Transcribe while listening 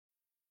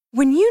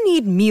When you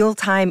need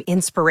mealtime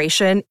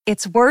inspiration,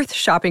 it's worth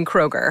shopping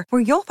Kroger,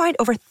 where you'll find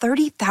over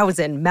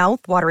 30,000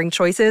 mouth-watering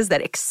choices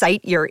that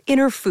excite your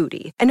inner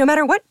foodie. And no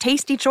matter what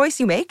tasty choice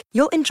you make,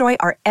 you'll enjoy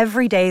our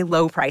everyday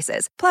low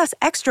prices, plus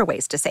extra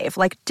ways to save,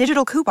 like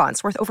digital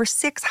coupons worth over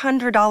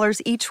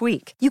 $600 each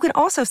week. You can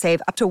also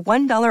save up to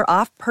 $1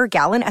 off per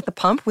gallon at the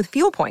pump with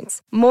fuel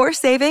points. More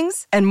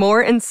savings and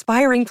more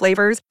inspiring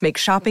flavors make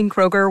shopping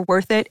Kroger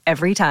worth it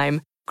every time.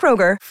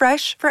 Kroger,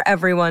 fresh for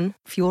everyone.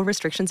 Fuel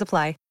restrictions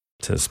apply.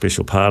 It's a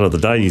special part of the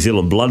day, New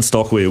Zealand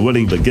Bloodstock, where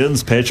winning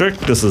begins, Patrick.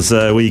 This is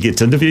where you get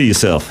to interview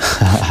yourself.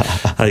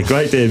 Hey,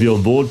 great to have you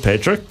on board,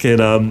 Patrick.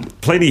 And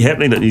plenty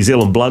happening at New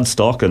Zealand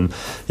Bloodstock. And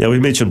we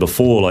mentioned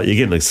before, like, you're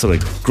getting a sort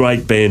of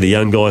great band of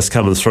young guys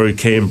coming through.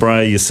 Cam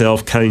Bray,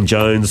 yourself, Kane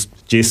Jones,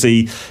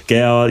 Jesse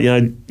Gower,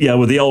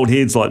 with the old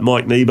heads like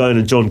Mike Kneebone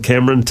and John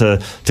Cameron to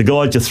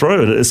guide you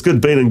through. And it's good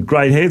being in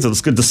great hands, and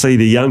it's good to see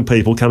the young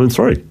people coming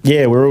through.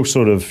 Yeah, we're all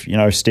sort of,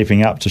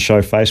 stepping up to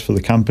show face for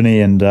the company,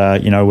 and,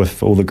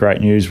 with all the great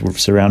news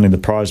surrounding the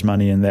prize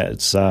money, and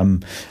that's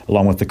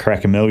along with the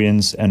Cracker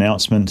Millions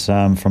announcement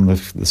from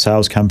the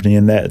sales company,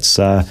 and that's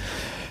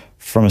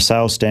from a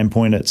sales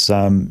standpoint, it's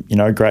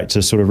great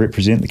to sort of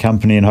represent the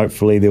company, and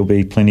hopefully there'll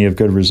be plenty of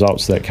good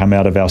results that come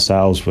out of our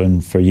sales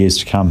for years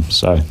to come.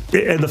 So,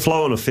 and the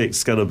flow-on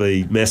effect's going to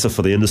be massive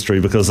for the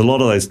industry, because a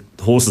lot of those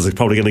horses are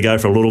probably going to go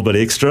for a little bit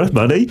extra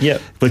money. Yep.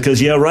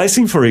 Because you're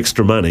racing for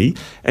extra money,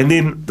 and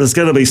then there's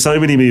going to be so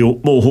many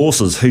more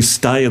horses who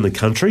stay in the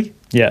country.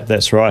 Yeah,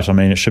 that's right. I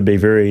mean, it should be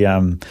very,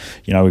 we've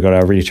got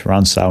our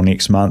ready-to-run sale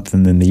next month,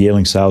 and then the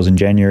yearling sales in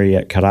January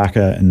at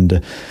Karaka.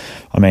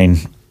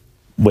 And,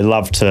 we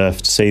love to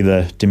see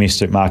the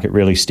domestic market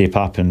really step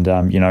up, and,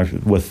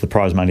 with the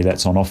prize money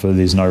that's on offer,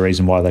 there's no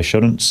reason why they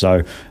shouldn't.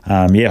 So,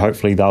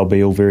 hopefully they'll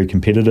be all very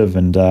competitive,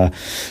 and,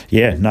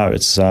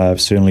 it's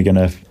certainly going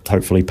to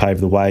hopefully pave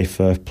the way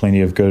for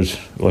plenty of good,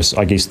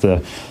 I guess the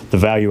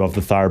value of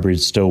the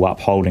thoroughbreds still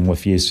upholding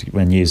with years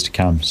to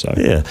come. So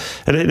yeah,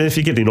 and if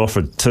you're getting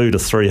offered 200,000 to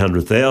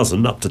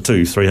 300,000, up to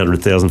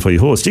 300,000 for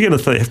your horse, you're going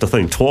to have to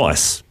think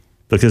twice,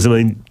 because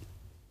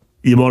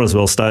you might as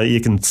well stay.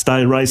 You can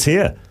stay and race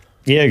here.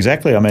 Yeah,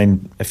 exactly. I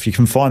mean, if you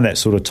can find that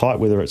sort of type,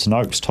 whether it's an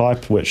Oaks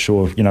type, one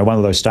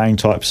of those staying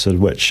types,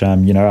 which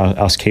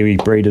us Kiwi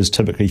breeders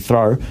typically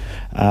throw,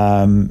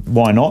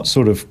 why not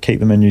sort of keep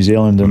them in New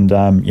Zealand? And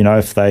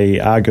if they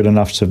are good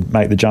enough to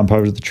make the jump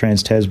over to the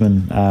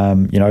Trans-Tasman,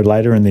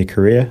 later in their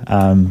career,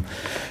 that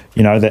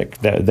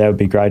would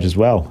be great as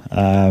well.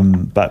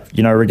 But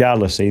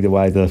regardless, either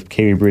way, the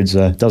Kiwi breds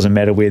doesn't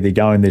matter where they're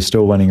going; they're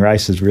still winning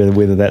races,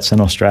 whether that's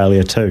in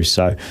Australia too.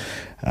 So.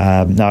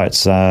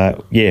 It's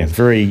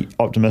very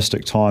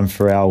optimistic time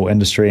for our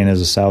industry and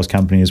as a sales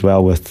company as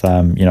well, with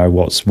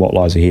what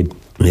lies ahead.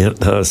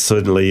 Yeah,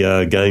 certainly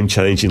game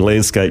changing,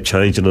 landscape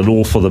changing, and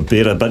all for the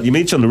better. But you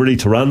mentioned the ready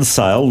to run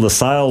sale.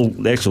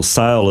 The actual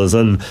sale is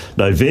in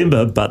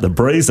November, but the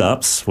breeze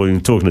ups. We've been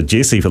talking to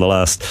Jesse for the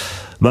last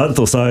month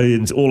or so,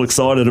 and all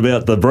excited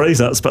about the breeze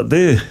ups, but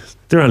they're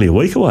only a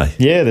week away.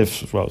 Yeah,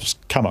 it's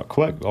come up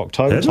quick,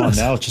 October time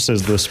now, just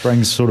as the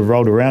spring's sort of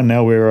rolled around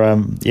now.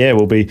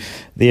 We'll be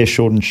there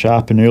short and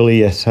sharp and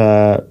early at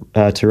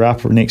Te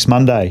Rapa next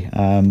Monday,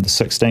 the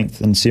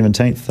 16th and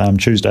 17th,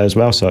 Tuesday as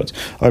well. So it's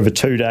over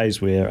 2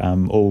 days where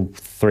all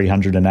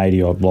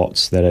 380 odd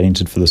lots that are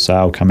entered for the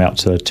sale come out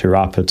to Te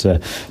Rapa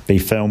to be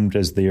filmed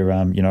as they're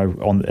in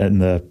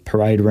the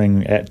parade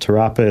ring at Te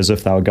Rapa, as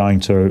if they were going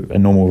to a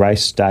normal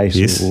race day.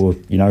 Yes. Or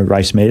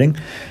race meeting,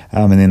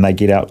 and then they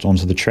get out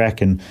onto the track,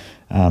 and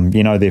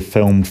they're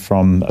filmed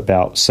from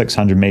about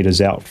 600 metres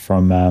out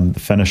from the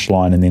finish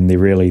line, and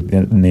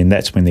then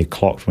that's when they're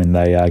clocked when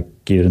they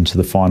get into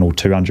the final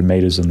 200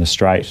 metres in the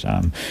straight,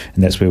 and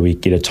that's where we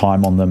get a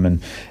time on them.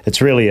 And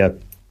it's really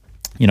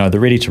the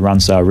ready-to-run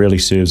sale really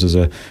serves as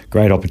a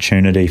great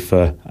opportunity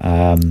for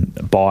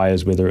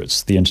buyers, whether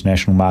it's the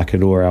international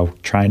market or our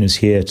trainers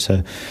here,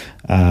 to,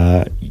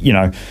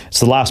 it's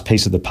the last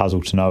piece of the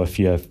puzzle to know if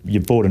you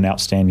bought an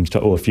outstanding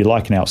type, or if you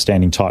like an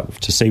outstanding type,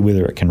 to see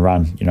whether it can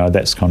run.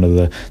 That's kind of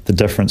the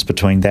difference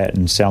between that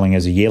and selling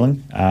as a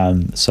yearling.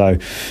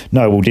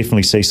 We'll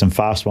definitely see some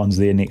fast ones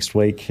there next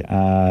week.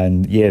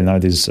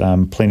 There's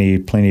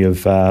plenty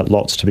of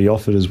lots to be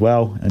offered as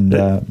well,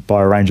 and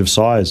by a range of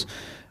size.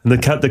 And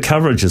the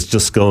coverage has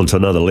just gone to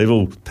another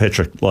level,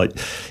 Patrick. We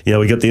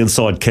get the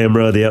inside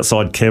camera, the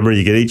outside camera.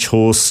 You get each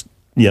horse,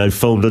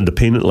 filmed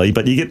independently,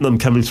 but you're getting them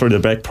coming through the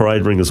back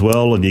parade ring as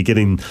well, and you're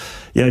getting,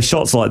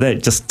 shots like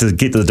that just to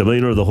get the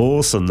demeanour of the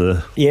horse and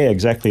the. Yeah,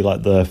 exactly.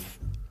 Like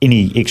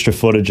any extra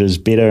footage is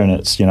better, and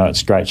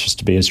it's great just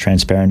to be as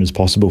transparent as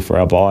possible for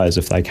our buyers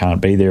if they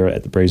can't be there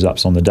at the breeze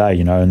ups on the day.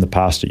 In the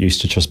past, it used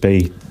to just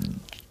be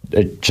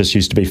it just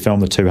used to be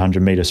filmed the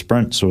 200-metre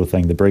sprint sort of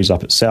thing, the breeze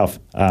up itself.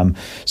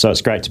 So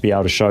it's great to be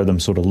able to show them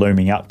sort of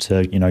looming up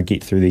to,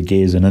 get through their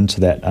gears and into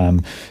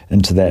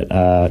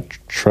that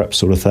trip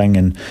sort of thing.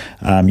 And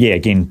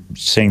again,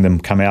 seeing them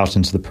come out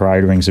into the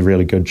parade ring is a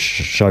really good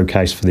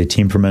showcase for their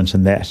temperament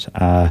and that.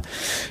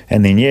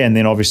 And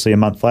then obviously a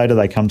month later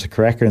they come to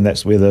Karaka, and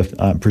that's where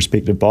the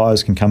prospective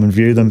buyers can come and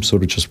view them,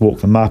 sort of just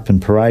walk them up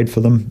and parade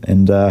for them,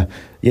 and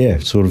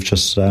sort of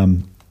just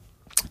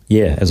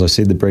as I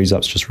said, the breeze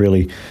ups just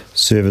really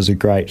serve as a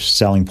great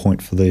selling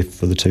point for the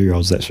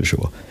 2-year-olds, that's for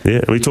sure.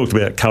 Yeah, we talked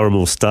about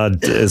Curramore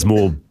Stud as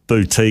more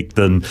boutique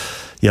than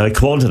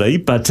quantity,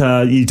 but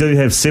you do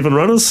have 7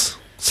 runners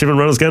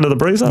going to the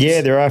breeze ups? Yeah,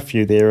 there are a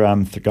few there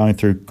going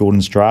through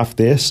Gordon's draft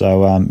there,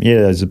 so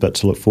there's a bit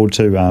to look forward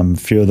to. A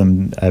few of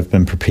them have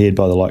been prepared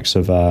by the likes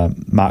of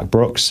Mark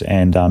Brooks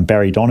and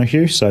Barry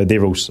Donoghue, so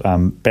they're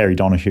also, Barry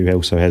Donoghue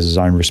also has his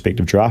own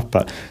respective draft,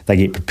 but they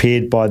get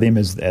prepared by them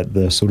as at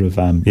the sort of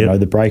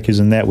the breakers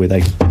and that, where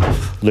they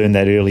learn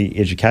that early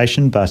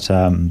education, but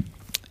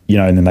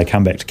and then they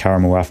come back to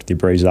Curramore after their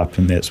breeze up,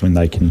 and that's when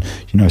they can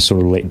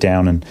sort of let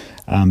down and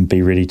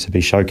be ready to be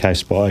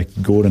showcased by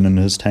Gordon and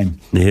his team.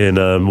 Yeah,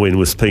 and when we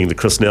were speaking to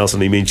Chris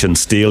Nelson, he mentioned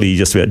Steely. You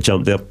just about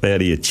jumped up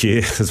out of your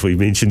chair, as we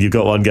mentioned. You've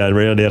got one going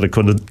around out of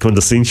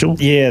Quintessential.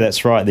 Yeah,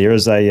 that's right. There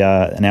is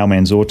an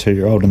Almanzor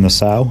 2-year-old in the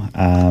sale,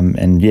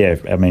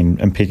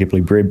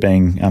 impeccably bred,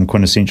 being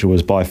Quintessential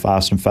was by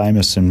Fast and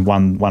Famous and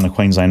won a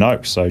Queensland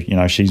Oaks. So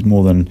she's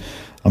more than.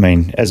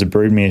 As a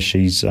broodmare,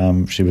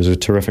 she was a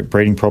terrific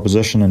breeding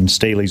proposition, and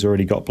Steely's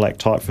already got black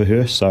type for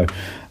her. So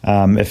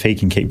if he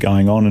can keep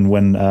going on and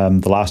win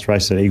the last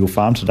race at Eagle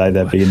Farm today,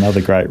 that'd be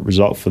another great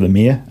result for the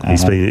mare.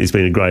 He's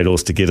been a great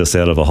horse to get us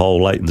out of a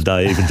hole late in the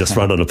day, even just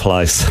running a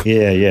place.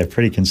 Yeah,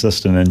 pretty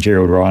consistent. And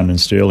Gerald Ryan and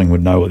Sterling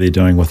would know what they're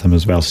doing with him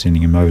as well,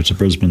 sending him over to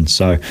Brisbane.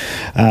 So,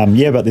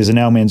 but there's an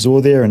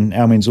Almanzor there, and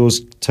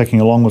Almanzor's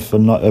ticking along with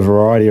a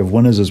variety of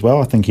winners as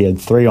well. I think he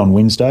had 3 on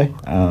Wednesday.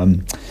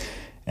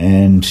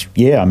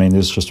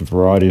 There's just a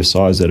variety of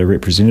sides that are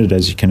represented,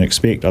 as you can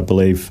expect. I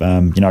believe,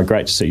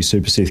 great to see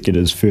Super Seth get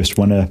his first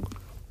winner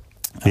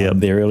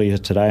there earlier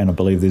today, and I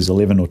believe there's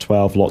 11 or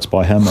 12 lots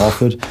by him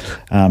offered.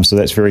 So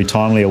that's very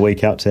timely, a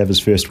week out to have his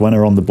first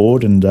winner on the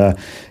board, and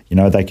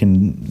they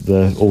can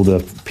all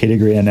the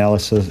pedigree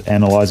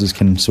analyzers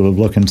can sort of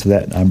look into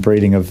that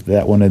breeding of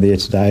that winner there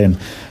today, and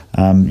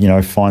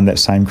find that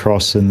same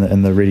cross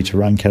in the ready to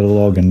run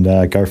catalogue, and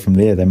go from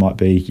there. There might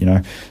be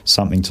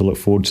something to look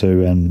forward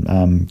to,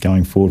 and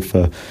going forward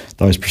for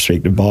those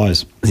prospective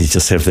buyers. You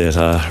just have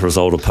that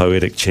result of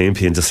Poetic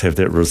Champion, just have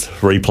that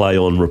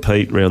replay on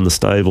repeat around the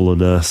stable,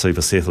 and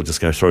Super Seth will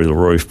just go through the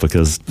roof,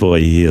 because boy,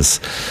 he is.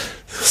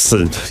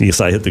 So you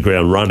say hit the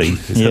ground running,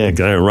 hit the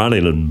ground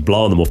running and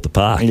blowing them off the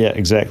park. Yeah,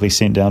 exactly.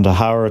 Sent down to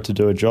Hara to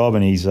do a job,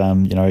 and he's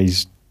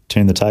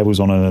turned the tables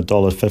on a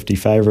 $1.50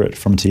 favourite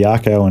from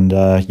Tiako, and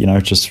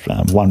just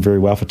won very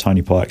well for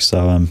Tony Pike.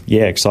 So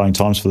exciting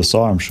times for the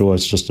sire. I'm sure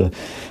it's just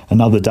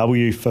another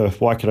W for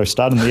Waikato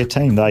Stud and their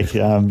team. They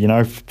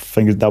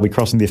they'll be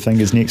crossing their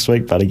fingers next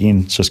week, but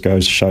again, it just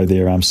goes to show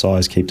their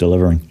sires keep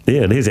delivering.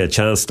 Yeah, and here's our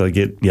chance to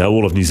get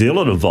all of New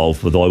Zealand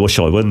involved with I Wish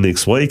I Win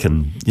next week,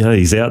 and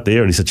he's out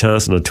there and he's a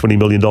chance in a $20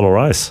 million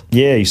race.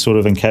 Yeah, he sort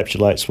of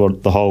encapsulates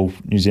what the whole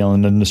New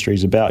Zealand industry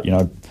is about.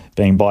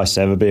 Being by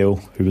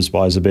Savabeel, who was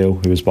by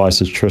Zabeel, who was by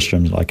Sir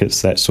Tristram. Like,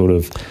 it's that sort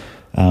of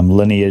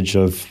lineage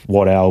of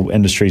what our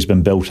industry's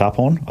been built up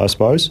on, I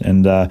suppose.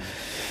 And it'll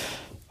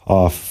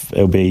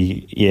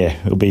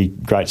be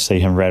great to see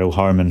him rattle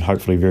home and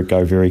hopefully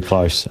go very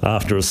close.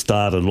 After a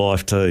start in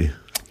life too.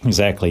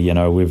 Exactly,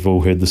 we've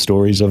all heard the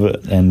stories of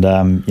it, and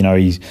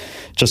he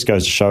just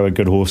goes to show a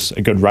good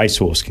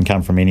racehorse can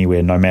come from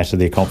anywhere, no matter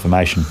their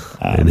conformation.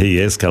 And he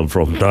has come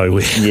from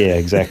nowhere. Yeah,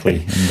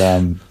 exactly.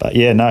 And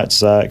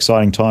it's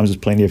exciting times. There's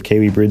plenty of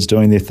Kiwi breds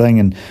doing their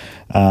thing, and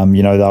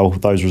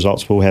those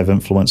results will have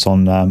influence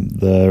on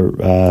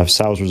the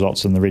sales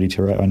results in the ready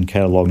to run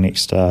catalogue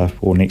next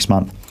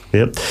month.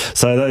 Yep.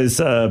 So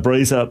those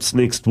breeze ups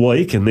next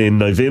week, and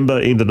then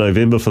end of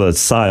November for the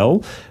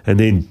sale, and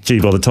then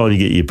by the time you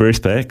get your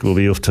breath back, we'll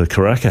be off to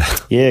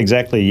Karaka. Yeah,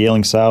 exactly.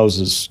 Yearling sales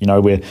is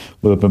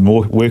we've been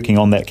working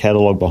on that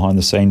catalogue behind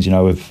the scenes.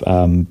 With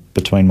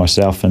between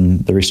myself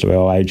and the rest of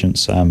our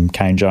agents,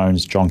 Kane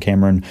Jones, John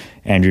Cameron,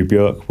 Andrew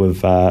Buick,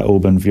 we've all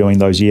been viewing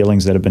those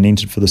yearlings that have been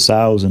entered for the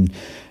sales, and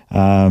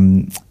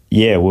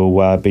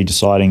we'll be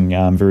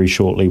deciding very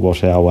shortly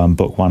what our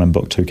Book 1 and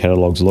Book 2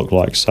 catalogues look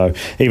like. So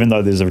even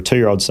though there's a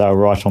 2-year-old sale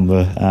right on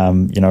the,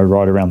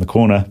 right around the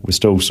corner, we're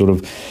still sort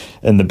of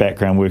in the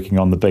background working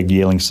on the big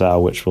yearling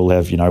sale, which will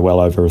have, well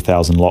over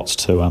 1,000 lots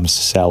to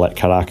sell at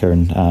Karaka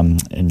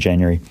in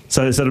January.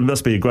 So it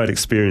must be a great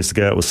experience to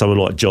go out with someone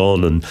like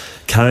John and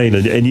Kane,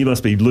 and you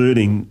must be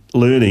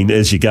learning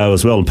as you go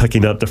as well, and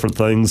picking up different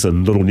things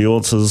and little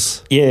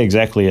nuances. Yeah,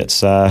 exactly.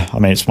 It's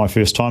my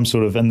first time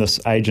sort of in this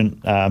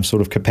agent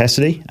sort of capacity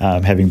capacity,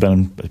 having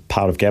been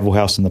part of Gavel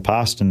House in the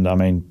past. And I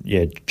mean,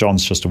 yeah,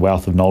 John's just a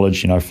wealth of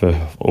knowledge,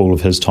 for all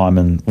of his time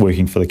and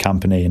working for the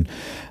company, and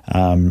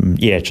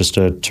just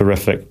a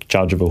terrific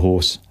judge of a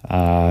horse.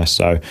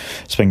 So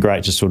it's been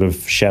great to sort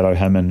of shadow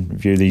him and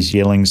view these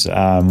yearlings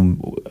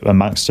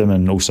amongst him,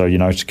 and also,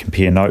 to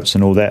compare notes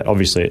and all that.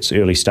 Obviously, it's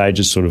early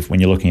stages, sort of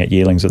when you're looking at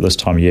yearlings at this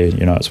time of year.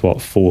 It's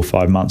 4 or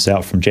 5 months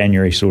out from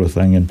January, sort of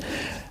thing, and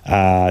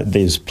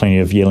there's plenty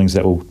of yearlings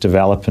that will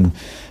develop and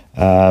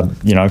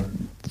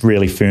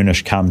really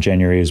furnish come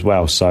January as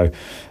well. So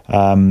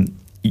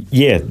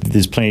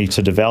there's plenty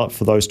to develop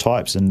for those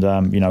types, and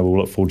we'll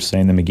look forward to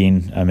seeing them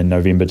again in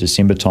November,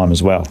 December time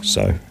as well.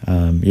 So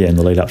in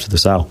the lead up to the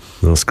sale.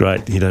 That's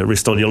great. You don't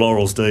rest on your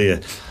laurels, do you?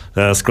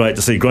 It's great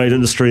to see great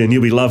industry, and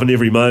you'll be loving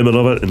every moment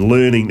of it and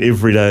learning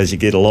every day as you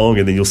get along,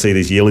 and then you'll see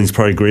these yearlings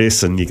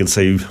progress, and you can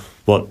see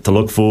what to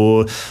look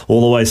for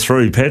all the way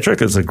through.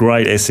 Patrick, it's a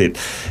great asset,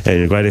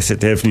 and a great asset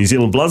to have for New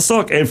Zealand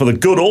Bloodstock and for the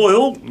Good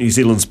Oil, New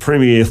Zealand's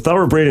premier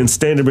thoroughbred and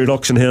standardbred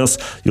auction house.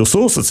 Your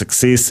source of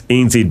success,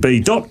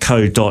 nzb.co.nz.